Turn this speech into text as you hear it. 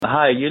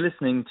Hi, you're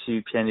listening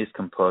to pianist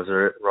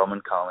composer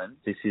Roman Collin.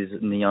 This is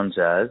Neon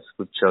Jazz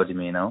with Joe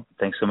Dimino.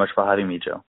 Thanks so much for having me, Joe.